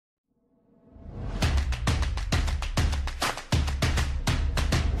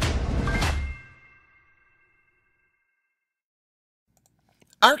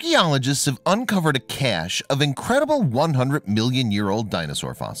Archaeologists have uncovered a cache of incredible 100-million-year-old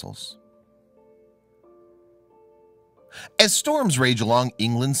dinosaur fossils. As storms rage along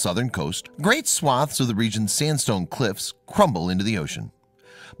England's southern coast, great swaths of the region's sandstone cliffs crumble into the ocean.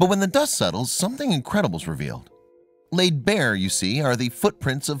 But when the dust settles, something incredible is revealed. Laid bare, you see, are the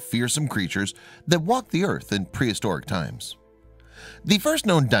footprints of fearsome creatures that walked the earth in prehistoric times. The first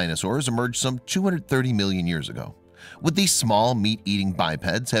known dinosaurs emerged some 230 million years ago, with these small meat-eating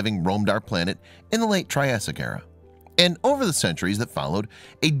bipeds having roamed our planet in the late Triassic era. And over the centuries that followed,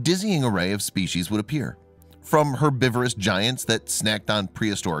 a dizzying array of species would appear, from herbivorous giants that snacked on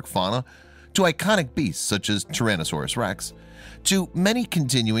prehistoric fauna to iconic beasts such as Tyrannosaurus rex, to many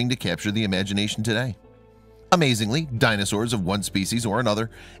continuing to capture the imagination today. Amazingly, dinosaurs of one species or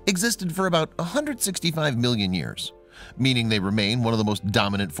another existed for about 165 million years, meaning they remain one of the most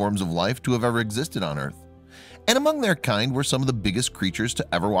dominant forms of life to have ever existed on Earth. And among their kind were some of the biggest creatures to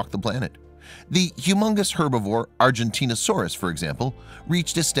ever walk the planet. The humongous herbivore Argentinosaurus, for example,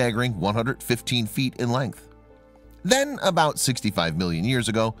 reached a staggering 115 feet in length. Then, about 65 million years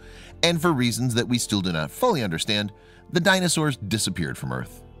ago, and for reasons that we still do not fully understand, the dinosaurs disappeared from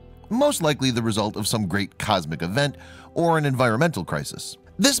Earth, most likely the result of some great cosmic event or an environmental crisis.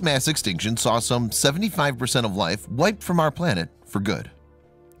 This mass extinction saw some 75% of life wiped from our planet for good.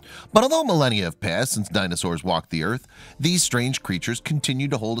 But although millennia have passed since dinosaurs walked the Earth, these strange creatures continue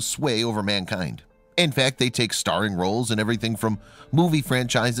to hold a sway over mankind. In fact, they take starring roles in everything from movie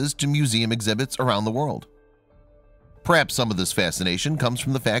franchises to museum exhibits around the world. Perhaps some of this fascination comes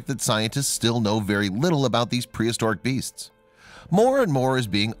from the fact that scientists still know very little about these prehistoric beasts. More and more is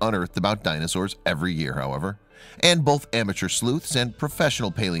being unearthed about dinosaurs every year, however, and both amateur sleuths and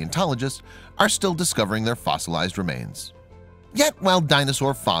professional paleontologists are still discovering their fossilized remains. Yet, while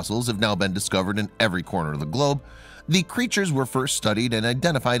dinosaur fossils have now been discovered in every corner of the globe, the creatures were first studied and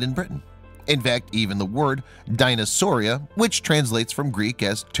identified in Britain. In fact, even the word Dinosauria, which translates from Greek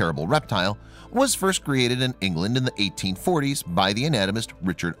as terrible reptile, was first created in England in the 1840s by the anatomist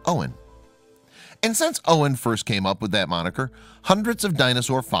Richard Owen. And since Owen first came up with that moniker, hundreds of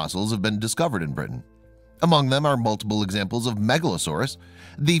dinosaur fossils have been discovered in Britain. Among them are multiple examples of Megalosaurus,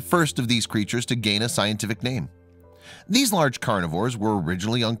 the first of these creatures to gain a scientific name. These large carnivores were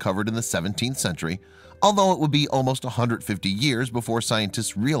originally uncovered in the 17th century, although it would be almost 150 years before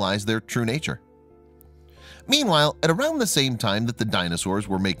scientists realized their true nature. Meanwhile, at around the same time that the dinosaurs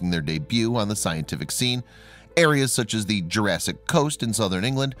were making their debut on the scientific scene, areas such as the Jurassic coast in southern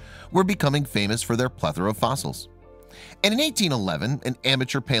England were becoming famous for their plethora of fossils. And in 1811, an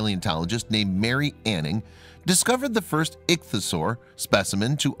amateur paleontologist named Mary Anning discovered the first ichthyosaur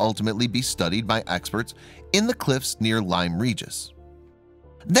specimen to ultimately be studied by experts in the cliffs near Lyme Regis.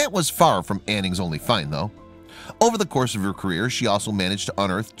 That was far from Anning's only find, though. Over the course of her career, she also managed to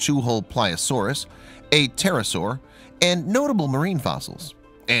unearth two-hole Pliosaurus, a pterosaur, and notable marine fossils.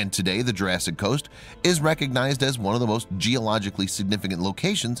 And today, the Jurassic Coast is recognized as one of the most geologically significant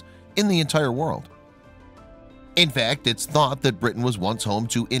locations in the entire world. In fact, it's thought that Britain was once home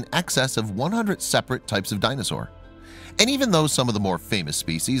to in excess of 100 separate types of dinosaur. And even though some of the more famous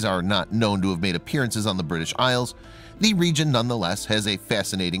species are not known to have made appearances on the British Isles, the region nonetheless has a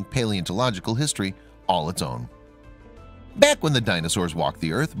fascinating paleontological history all its own. Back when the dinosaurs walked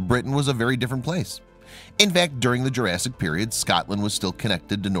the Earth, Britain was a very different place. In fact, during the Jurassic period, Scotland was still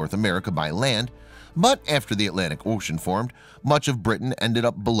connected to North America by land, but after the Atlantic Ocean formed, much of Britain ended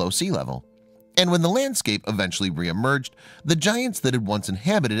up below sea level. And when the landscape eventually re-emerged, the giants that had once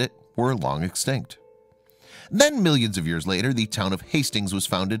inhabited it were long extinct. Then, millions of years later, the town of Hastings was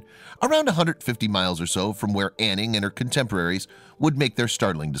founded, around 150 miles or so from where Anning and her contemporaries would make their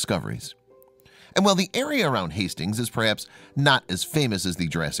startling discoveries. And while the area around Hastings is perhaps not as famous as the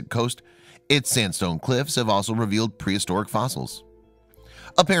Jurassic Coast, its sandstone cliffs have also revealed prehistoric fossils.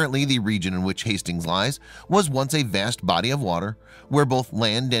 Apparently, the region in which Hastings lies was once a vast body of water where both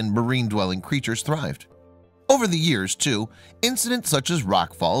land and marine-dwelling creatures thrived. Over the years, too, incidents such as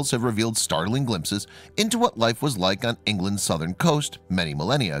rockfalls have revealed startling glimpses into what life was like on England's southern coast many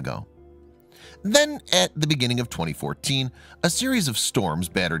millennia ago. Then, at the beginning of 2014, a series of storms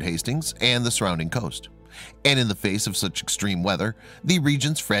battered Hastings and the surrounding coast. And in the face of such extreme weather, the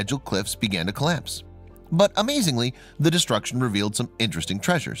region's fragile cliffs began to collapse. But amazingly, the destruction revealed some interesting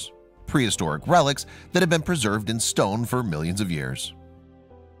treasures, prehistoric relics that have been preserved in stone for millions of years.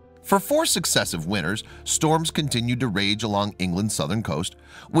 For 4 successive winters, storms continued to rage along England's southern coast,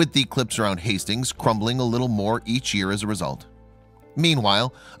 with the cliffs around Hastings crumbling a little more each year as a result.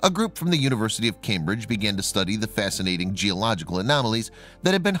 Meanwhile, a group from the University of Cambridge began to study the fascinating geological anomalies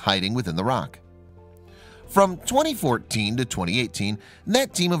that had been hiding within the rock. From 2014 to 2018,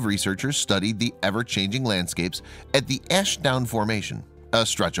 that team of researchers studied the ever-changing landscapes at the Ashdown Formation, a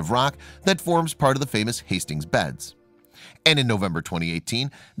stretch of rock that forms part of the famous Hastings Beds. And in November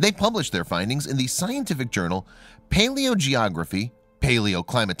 2018, they published their findings in the scientific journal Paleogeography,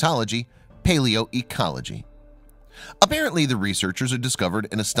 Paleoclimatology, Paleoecology. Apparently, the researchers had discovered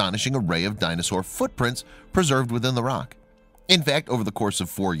an astonishing array of dinosaur footprints preserved within the rock. In fact, over the course of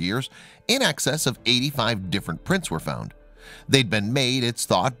 4 years, in excess of 85 different prints were found. They'd been made, it's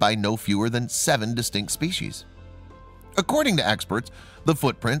thought, by no fewer than 7 distinct species. According to experts, the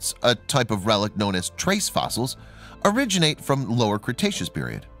footprints, a type of relic known as trace fossils, originate from Lower Cretaceous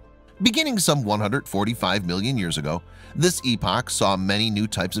period. Beginning some 145 million years ago, this epoch saw many new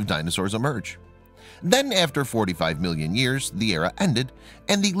types of dinosaurs emerge. Then, after 45 million years, the era ended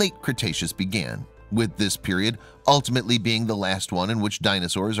and the Late Cretaceous began, with this period ultimately being the last one in which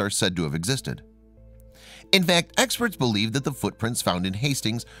dinosaurs are said to have existed. In fact, experts believe that the footprints found in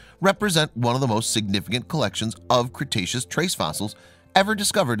Hastings represent one of the most significant collections of Cretaceous trace fossils ever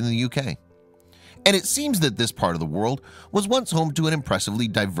discovered in the UK. And it seems that this part of the world was once home to an impressively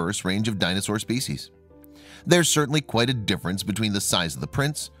diverse range of dinosaur species. There's certainly quite a difference between the size of the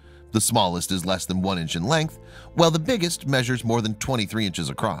prints. The smallest is less than 1 inch in length, while the biggest measures more than 23 inches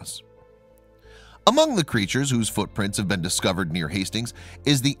across. Among the creatures whose footprints have been discovered near Hastings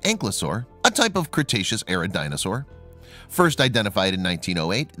is the Ankylosaur, a type of Cretaceous-era dinosaur. First identified in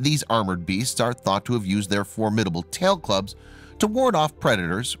 1908, these armored beasts are thought to have used their formidable tail clubs to ward off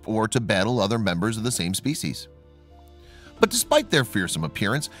predators or to battle other members of the same species. But despite their fearsome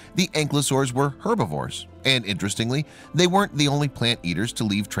appearance, the Ankylosaurs were herbivores, and interestingly, they weren't the only plant eaters to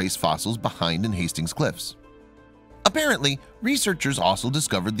leave trace fossils behind in Hastings Cliffs. Apparently, researchers also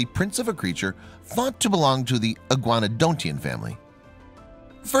discovered the prints of a creature thought to belong to the Iguanodontian family.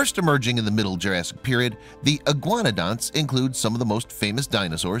 First emerging in the Middle Jurassic period, the Iguanodonts include some of the most famous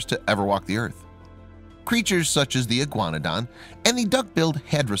dinosaurs to ever walk the earth. Creatures such as the Iguanodon and the duck-billed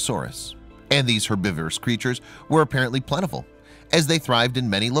Hadrosaurus. And these herbivorous creatures were apparently plentiful, as they thrived in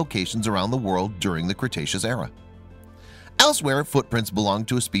many locations around the world during the Cretaceous era. Elsewhere, footprints belong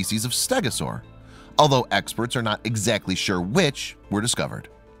to a species of Stegosaur, although experts are not exactly sure which were discovered.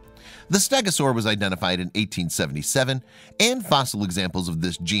 The Stegosaur was identified in 1877, and fossil examples of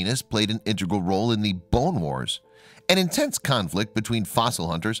this genus played an integral role in the Bone Wars, an intense conflict between fossil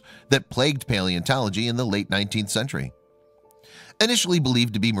hunters that plagued paleontology in the late 19th century. Initially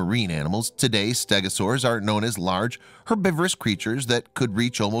believed to be marine animals, today stegosaurs are known as large, herbivorous creatures that could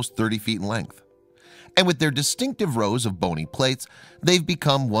reach almost 30 feet in length. And with their distinctive rows of bony plates, they've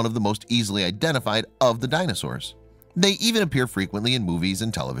become one of the most easily identified of the dinosaurs. They even appear frequently in movies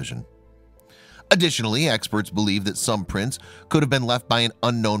and television. Additionally, experts believe that some prints could have been left by an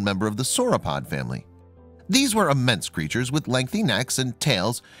unknown member of the sauropod family. These were immense creatures with lengthy necks and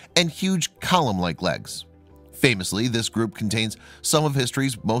tails and huge column-like legs. Famously, this group contains some of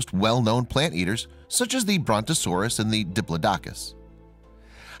history's most well-known plant eaters, such as the Brontosaurus and the Diplodocus.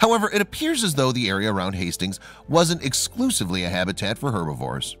 However, it appears as though the area around Hastings wasn't exclusively a habitat for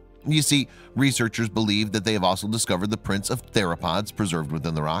herbivores. You see, researchers believe that they have also discovered the prints of theropods preserved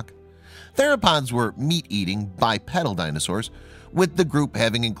within the rock. Theropods were meat-eating bipedal dinosaurs, with the group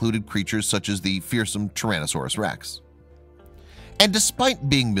having included creatures such as the fearsome Tyrannosaurus rex. And despite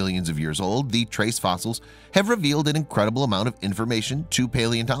being millions of years old, the trace fossils have revealed an incredible amount of information to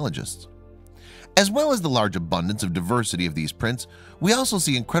paleontologists. As well as the large abundance of diversity of these prints, we also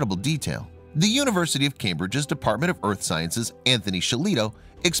see incredible detail. The University of Cambridge's Department of Earth Sciences Anthony Shalito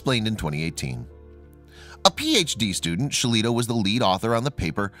explained in 2018. A PhD student, Shalito was the lead author on the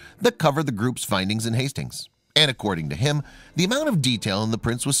paper that covered the group's findings in Hastings. And according to him, the amount of detail in the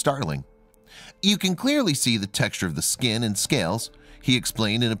prints was startling. You can clearly see the texture of the skin and scales, he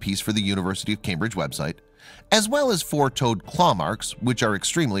explained in a piece for the University of Cambridge website, as well as 4-toed claw marks, which are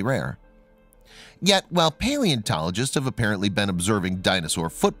extremely rare. Yet, while paleontologists have apparently been observing dinosaur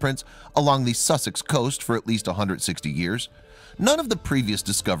footprints along the Sussex coast for at least 160 years, none of the previous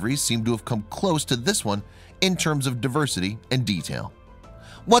discoveries seem to have come close to this one in terms of diversity and detail.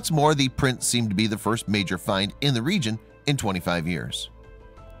 What's more, the prints seem to be the first major find in the region in 25 years.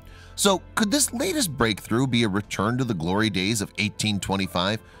 So, could this latest breakthrough be a return to the glory days of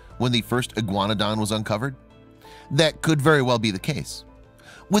 1825 when the first Iguanodon was uncovered? That could very well be the case.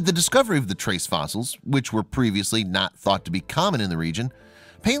 With the discovery of the trace fossils, which were previously not thought to be common in the region,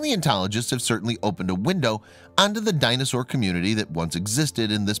 paleontologists have certainly opened a window onto the dinosaur community that once existed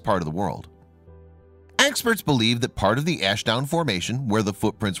in this part of the world. Experts believe that part of the Ashdown Formation, where the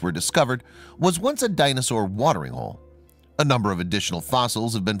footprints were discovered, was once a dinosaur watering hole. A number of additional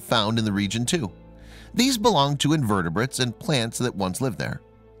fossils have been found in the region too. These belong to invertebrates and plants that once lived there.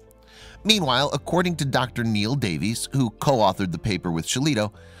 Meanwhile, according to Dr. Neil Davies, who co-authored the paper with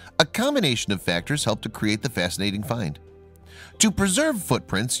Sholito, a combination of factors helped to create the fascinating find. To preserve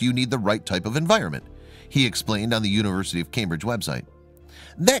footprints, you need the right type of environment, he explained on the University of Cambridge website.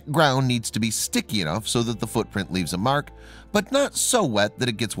 That ground needs to be sticky enough so that the footprint leaves a mark, but not so wet that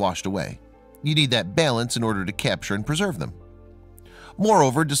it gets washed away. You need that balance in order to capture and preserve them.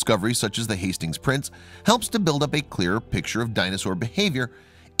 Moreover, discoveries such as the Hastings prints helps to build up a clearer picture of dinosaur behavior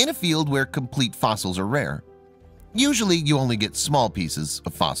in a field where complete fossils are rare. Usually you only get small pieces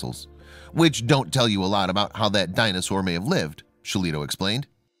of fossils, which don't tell you a lot about how that dinosaur may have lived, Sholito explained.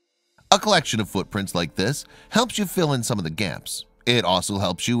 A collection of footprints like this helps you fill in some of the gaps. It also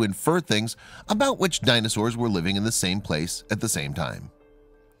helps you infer things about which dinosaurs were living in the same place at the same time.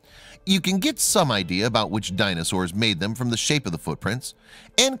 You can get some idea about which dinosaurs made them from the shape of the footprints,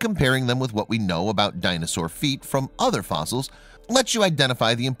 and comparing them with what we know about dinosaur feet from other fossils lets you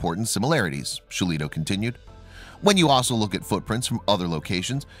identify the important similarities, Sholito continued. When you also look at footprints from other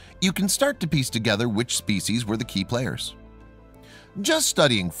locations, you can start to piece together which species were the key players. Just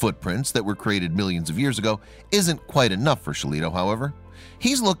studying footprints that were created millions of years ago isn't quite enough for Sholito, however.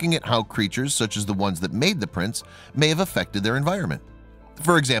 He's looking at how creatures such as the ones that made the prints may have affected their environment.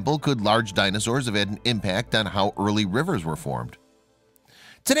 For example, could large dinosaurs have had an impact on how early rivers were formed?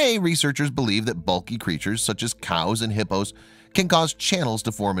 Today, researchers believe that bulky creatures such as cows and hippos can cause channels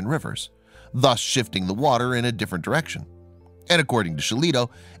to form in rivers, thus shifting the water in a different direction. And according to Sholito,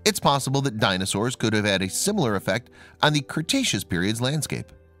 it's possible that dinosaurs could have had a similar effect on the Cretaceous period's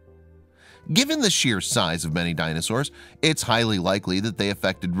landscape. Given the sheer size of many dinosaurs, it's highly likely that they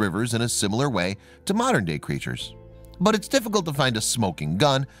affected rivers in a similar way to modern-day creatures. But it's difficult to find a smoking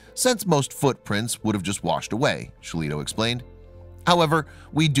gun since most footprints would have just washed away, Sholito explained. However,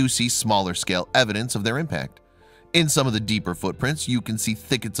 we do see smaller-scale evidence of their impact. In some of the deeper footprints, you can see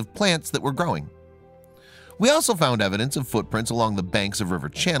thickets of plants that were growing. We also found evidence of footprints along the banks of river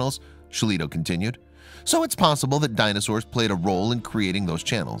channels, Sholito continued, so it's possible that dinosaurs played a role in creating those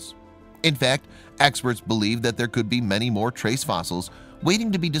channels. In fact, experts believe that there could be many more trace fossils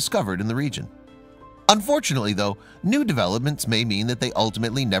waiting to be discovered in the region. Unfortunately, though, new developments may mean that they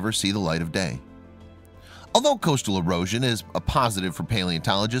ultimately never see the light of day. Although coastal erosion is a positive for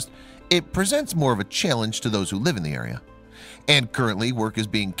paleontologists, it presents more of a challenge to those who live in the area. And currently, work is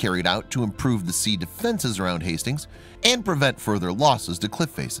being carried out to improve the sea defenses around Hastings and prevent further losses to cliff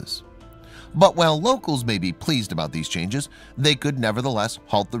faces. But while locals may be pleased about these changes, they could nevertheless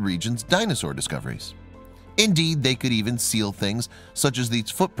halt the region's dinosaur discoveries. Indeed, they could even seal things such as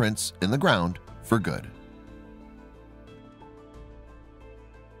these footprints in the ground for good.